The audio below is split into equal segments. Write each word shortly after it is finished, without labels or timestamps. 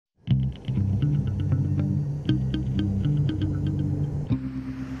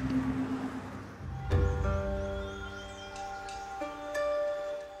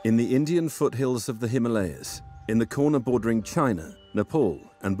In the Indian foothills of the Himalayas, in the corner bordering China, Nepal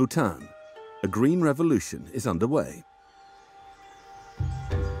and Bhutan, a green revolution is underway.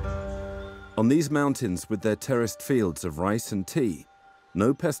 On these mountains with their terraced fields of rice and tea,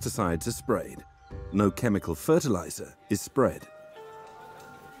 no pesticides are sprayed, no chemical fertilizer is spread.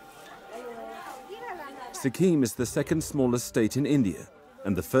 Sikkim is the second smallest state in India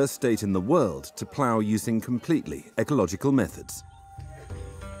and the first state in the world to plough using completely ecological methods.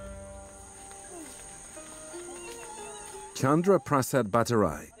 Chandra Prasad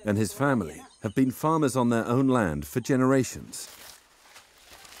Bhattarai and his family have been farmers on their own land for generations.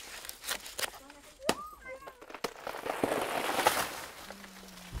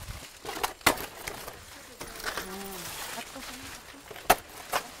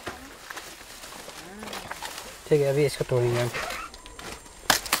 ठीक है, अभी इसको तोड़ेंगे।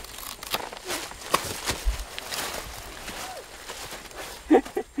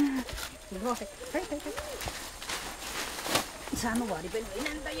 सानो भरि पनि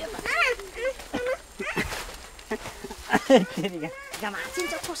होइन नि त यो त। ठीक है।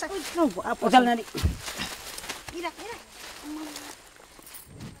 गमाचिन्छ कोसा। चल नानी।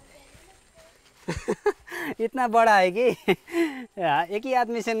 इतना बड़ा है कि एक ही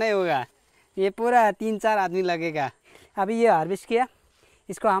आदमी से नहीं होगा, ये पूरा 3-4 आदमी लगेगा। अभी ये हार्वेस्ट किया,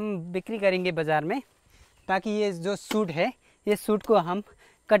 इसको हम बिक्री करेंगे बाज़ार में, ताकि ये जो सूट है, ये सूट को हम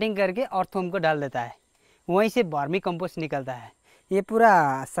कटिंग करके अर्थवॉर्म को डाल देता है, वहीं से वर्मी कंपोस्ट निकलता है। ये पूरा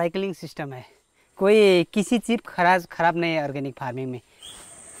साइकिलिंग सिस्टम है, कोई किसी चीज़ खराब नहीं है ऑर्गेनिक फार्मिंग में।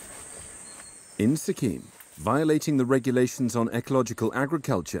 In Sikkim, violating the regulations on ecological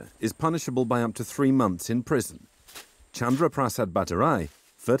agriculture is punishable by up to 3 months in prison. Chandra Prasad Bhattarai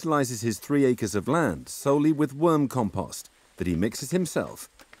fertilizes his 3 acres of land solely with worm compost that he mixes himself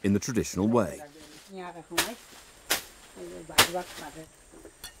in the traditional way.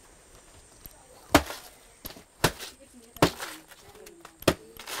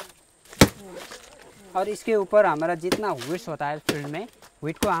 और इसके ऊपर हमारा जितना weeds होता है field में,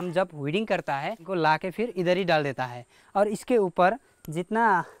 weed को हम जब वीडिंग करता है को ला के फिर इधर ही डाल देता है। और इसके ऊपर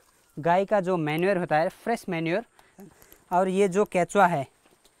जितना गाय का जो मैन्योर होता है, फ्रेश मैन्योर, और ये जो केचुआ है,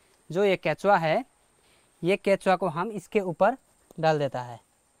 ये केचुआ को हम इसके ऊपर डाल देता है।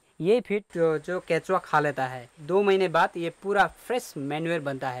 ये फिर जो केचुआ खा लेता है, 2 महीने बाद ये पूरा फ्रेश मैन्योर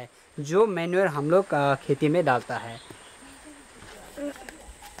बनता है, जो मैन्योर हम लोग खेती में डालता है।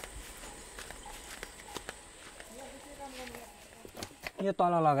 यो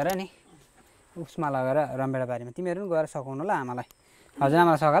तल लगेर नि उसमा लगेर रमभेडा बारीमा तिमीहरु गएर सघाउनु ल आमालाई। हजुर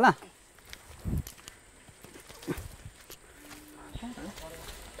आमालाई सघा ल।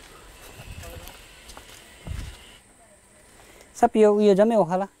 सब यो जम्मै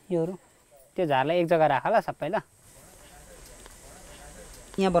ओखाला योहरु, त्यो झारलाई एक जग्गा राख ल सबै ल।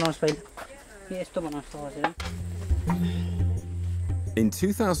 यहाँ बनाउनुस् पहिला, यस्तो बनाउनुस् त। In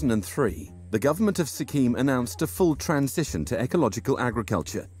 2003, the government of Sikkim announced a full transition to ecological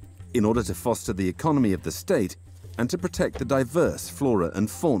agriculture in order to foster the economy of the state and to protect the diverse flora and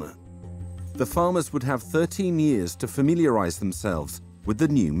fauna. The farmers would have 13 years to familiarize themselves with the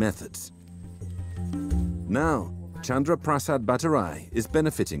new methods. Now, Chandra Prasad Bhattarai is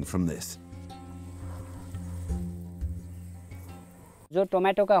benefiting from this. जो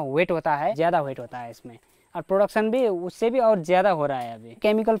tomato का wait होता है, ज़्यादा wait होता है इसमें, और production भी उससे भी और ज़्यादा हो रहा है। अभी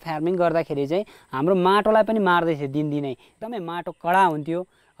केमिकल फार्मिंग गर्दाखेरि चाहिँ हाम्रो माटोलाई पनि मार्दैछ दिनदिनै। एकदमै माटो कडा हुन्थ्यो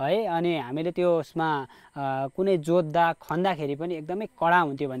है, अनि हामीले त्यो उसमा कुनै जोत्दा खन्दाखेरि पनि एकदमै कडा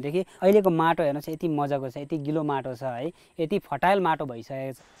हुन्थ्यो भनेदेखि अहिलेको माटो हेर्नुस् यति मजाको छ, यति गिलो माटो छ है, यति फर्टाइल माटो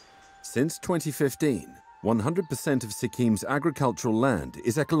भइसकेको छ। Since 2015, 100% of Sikkim's agricultural land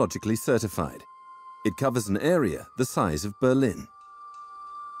is ecologically certified. It covers an area the size of Berlin.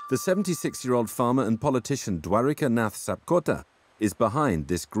 The 76-year-old farmer and politician Dwarika Nath Sapkota is behind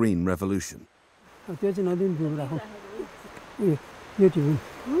this green revolution.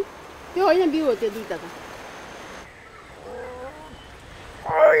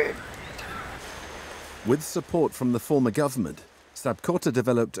 With support from the former government, Sapkota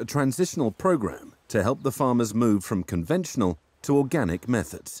developed a transitional program to help the farmers move from conventional to organic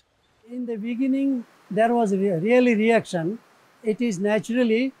methods. In the beginning, there was really reaction. It is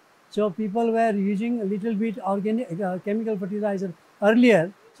naturally, so people were using a little bit organic chemical fertilizer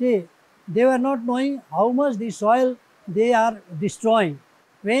earlier. See, they were not knowing how much the soil they are destroying.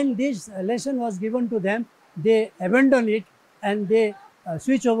 When this lesson was given to them, they abandoned it and they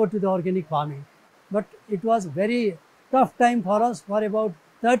switch over to the organic farming. But it was very tough time for us for about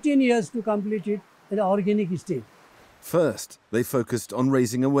 13 years to complete it in the organic state. First, they focused on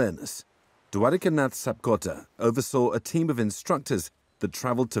raising awareness. Dwarika Nath Sapkota oversaw a team of instructors that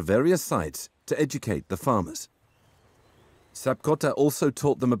travelled to various sites to educate the farmers. Sapkota also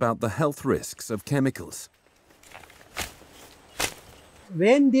taught them about the health risks of chemicals.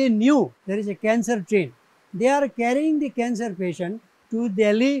 When they knew there is a cancer train, they are carrying the cancer patient to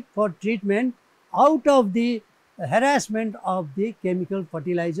Delhi for treatment out of the harassment of the chemical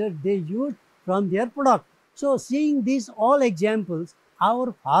fertilizer they use from their product. So seeing these all examples,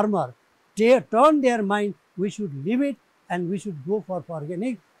 our farmer turned their mind, we should leave it and we should go for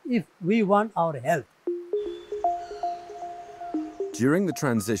organic if we want our health. During the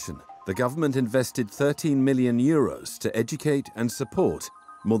transition, the government invested €13 million to educate and support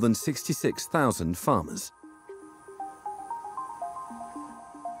more than 66,000 farmers.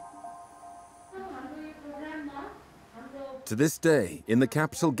 To this day, in the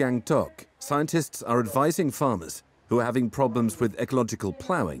capital Gangtok, scientists are advising farmers who are having problems with ecological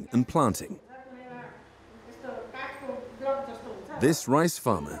ploughing and planting. This rice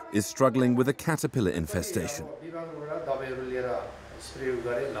farmer is struggling with a caterpillar infestation.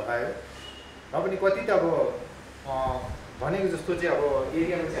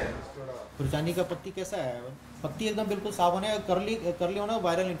 खुरचानी का पत्ती कैसा है? पत्ती एकदम बिल्कुल साफ होने करली होना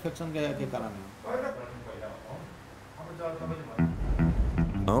वायरल इन्फेक्शन के कारण है।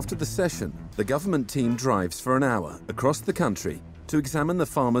 After the session, the government team drives for an hour across the country to examine the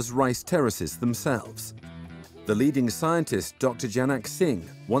farmers' rice terraces themselves. The leading scientist, Dr. Janak Singh,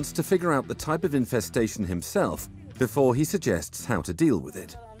 wants to figure out the type of infestation himself before he suggests how to deal with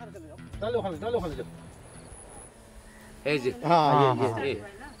it.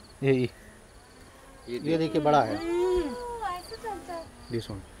 ये देखिए बड़ा है।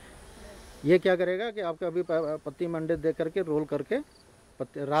 ये क्या करेगा कि आपका अभी पत्ती मंडे दे करके रोल करके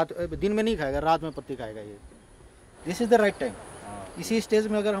रात दिन में नहीं खाएगा, रात में पत्ती खाएगा ये। This is the right time. इसी स्टेज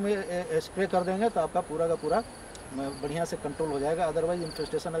में अगर हम स्प्रे कर देंगे तो आपका पूरा का पूरा बढ़िया से कंट्रोल हो जाएगा, अदरवाइज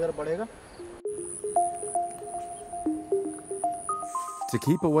इन्फेस्टेशन अगर बढ़ेगा। To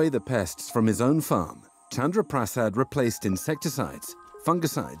keep away the pests from his own farm, Chandra Prasad replaced insecticides,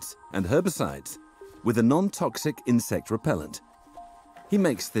 fungicides and herbicides with a non-toxic insect repellent. He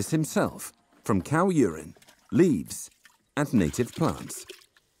makes this himself from cow urine, leaves and native plants.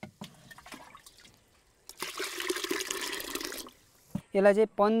 यसलाई चाहिँ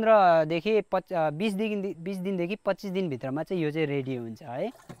 15 देखि 20 दिनदेखि 25 दिन भित्रमा चाहिँ यो चाहिँ ready हुन्छ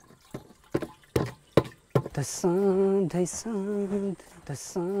है।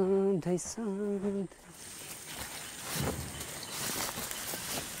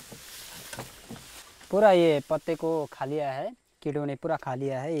 पूरा ये पत्ते को खा लिया है, कीड़ों ने पूरा खा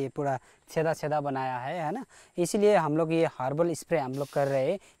लिया है, ये पूरा छेदा बनाया है ना। इसलिए हम लोग ये हर्बल स्प्रे हम लोग कर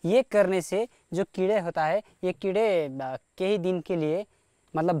रहे हैं। ये करने से जो कीड़े होता है, ये कीड़े कई दिन के लिए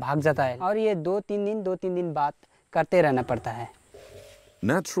मतलब भाग जाता है और ये 2-3 दिन बाद करते रहना पड़ता है।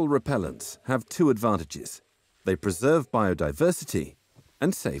 Natural repellents have two advantages. They preserve biodiversity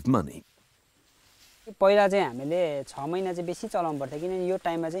and save money. पहिला चाहिँ हामीले 6 महिना चाहिँ बेसी चलाउनु पर्थ्यो किनभने यो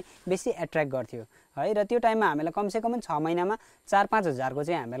टाइममा चाहिँ बेसी एट्र्याक्ट गर्थ्यो है र त्यो टाइममा हामीलाई कम से कम 6 महिनामा 4-5 हजार को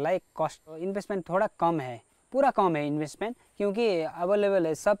चाहिँ हामीलाई कस्ट इन्भेस्टमेन्ट थोड़ा कम है, पूरा कम है इन्वेस्टमेंट क्योंकि अवेलेबल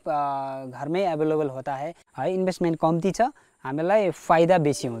है, सब घर में अवेलेबल होता है इन्वेस्टमेंट कम्ती छ, हामीलाई फाइदा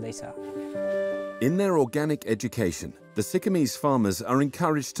बेसी हुँदैछ। In their organic education, the Sikkimese farmers are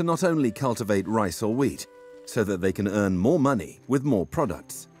encouraged to not only cultivate rice or wheat so that they can earn more money with more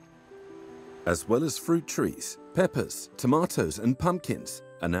products. As well as fruit trees, peppers, tomatoes and pumpkins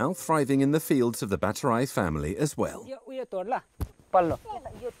are now thriving in the fields of the Batarai family as well.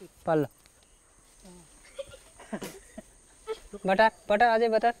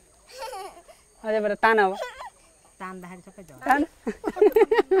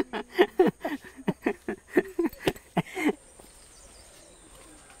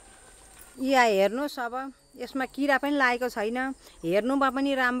 या हेर्नुस् अब यसमा किरा पनि लागेको छैन, हेर्नुमा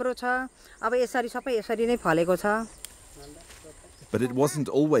पनि राम्रो छ। अब यसरी सबै यसरी नै फलेको छ। But it wasn't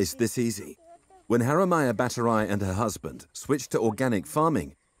always this easy. When Haramaya Batarai and her husband switched to organic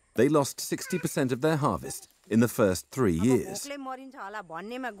farming, they lost 60% of their harvest in the first 3 years. भोकले मरिन्छ होला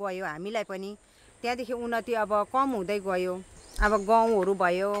भन्नेमा गयो हामीलाई पनि। त्यहाँदेखि उन्नति अब कम हुँदै गयो। अब गहुँहरु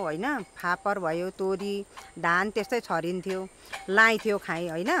भयो हैन, फापर भयो, तोरी, धान त्यस्तै छरिन्थ्यो, लाइथ्यो खाइ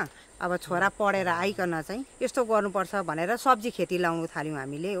हैन। अब छोरा पढेर आइकन चाहिँ यस्तो गर्नुपर्छ भनेर सब्जी खेती लाउनु थाल्यौ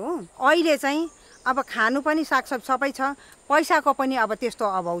हामीले हो। अहिले चाहिँ अब खानु पनि सागसब्जी सबै छ, पैसाको पनि अब त्यस्तो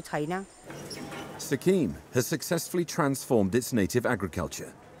अभाव छैन। Sikkim has successfully transformed its native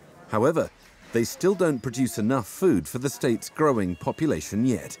agriculture. However, they still don't produce enough food for the state's growing population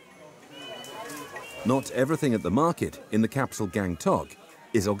yet. Not everything at the market in the capital Gangtok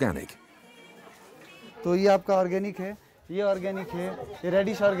is organic. तो ये आपका organic है, ये organic है, ये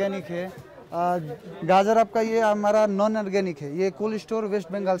reddish organic है, गाजर आपका ये हमारा नॉन ऑर्गेनिक है, ये कोल्ड स्टोर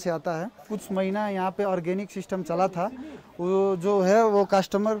वेस्ट बंगाल से आता है। कुछ महीना यहाँ पे ऑर्गेनिक सिस्टम चला था, वो जो है वो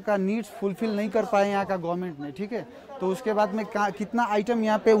कस्टमर का नीड्स फुलफिल नहीं कर पाए यहाँ का गवर्नमेंट ने, ठीक है, तो उसके बाद में कितना आइटम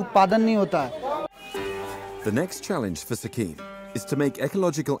यहाँ पे उत्पादन नहीं होता है। The next challenge for Sikkim is to make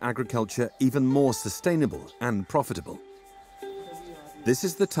ecological agriculture even more sustainable and profitable. This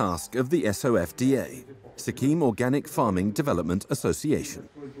is the task of the SOFDA, Sikkim Organic Farming Development Association.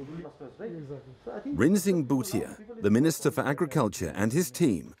 Rinzing Bhutia, the Minister for Agriculture, and his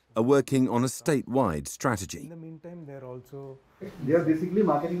team are working on a statewide strategy. In the meantime, they are basically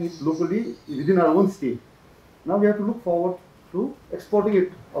marketing it locally within our own state. Now we have to look forward to exporting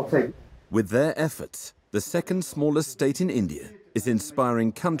it outside. With their efforts, the second smallest state in India is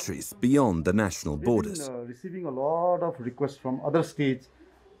inspiring countries beyond the national borders. We've been receiving a lot of requests from other states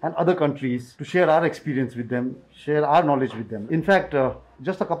and other countries to share our experience with them, share our knowledge with them. In fact,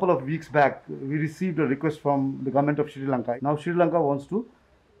 just a couple of weeks back, we received a request from the government of Sri Lanka. Now Sri Lanka wants to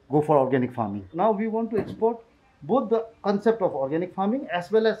go for organic farming. Now we want to export both the concept of organic farming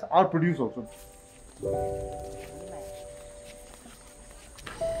as well as our produce also.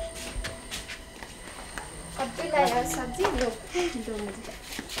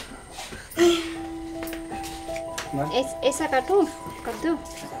 ऐसा काटूं कद्दू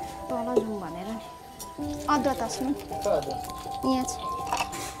तल जाउँ भनेर नि अदुवा तस्नु यहाँ छ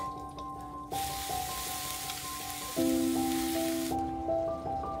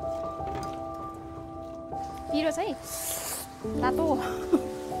पिरो चाहिँ तातो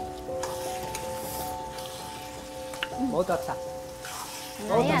बहुत अच्छा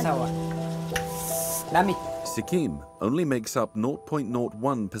हुआ लामी Sikkim only makes up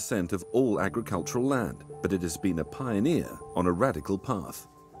 0.01% of all agricultural land, but it has been a pioneer on a radical path.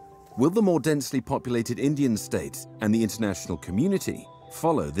 Will the more densely populated Indian states and the international community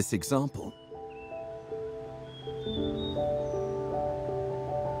follow this example?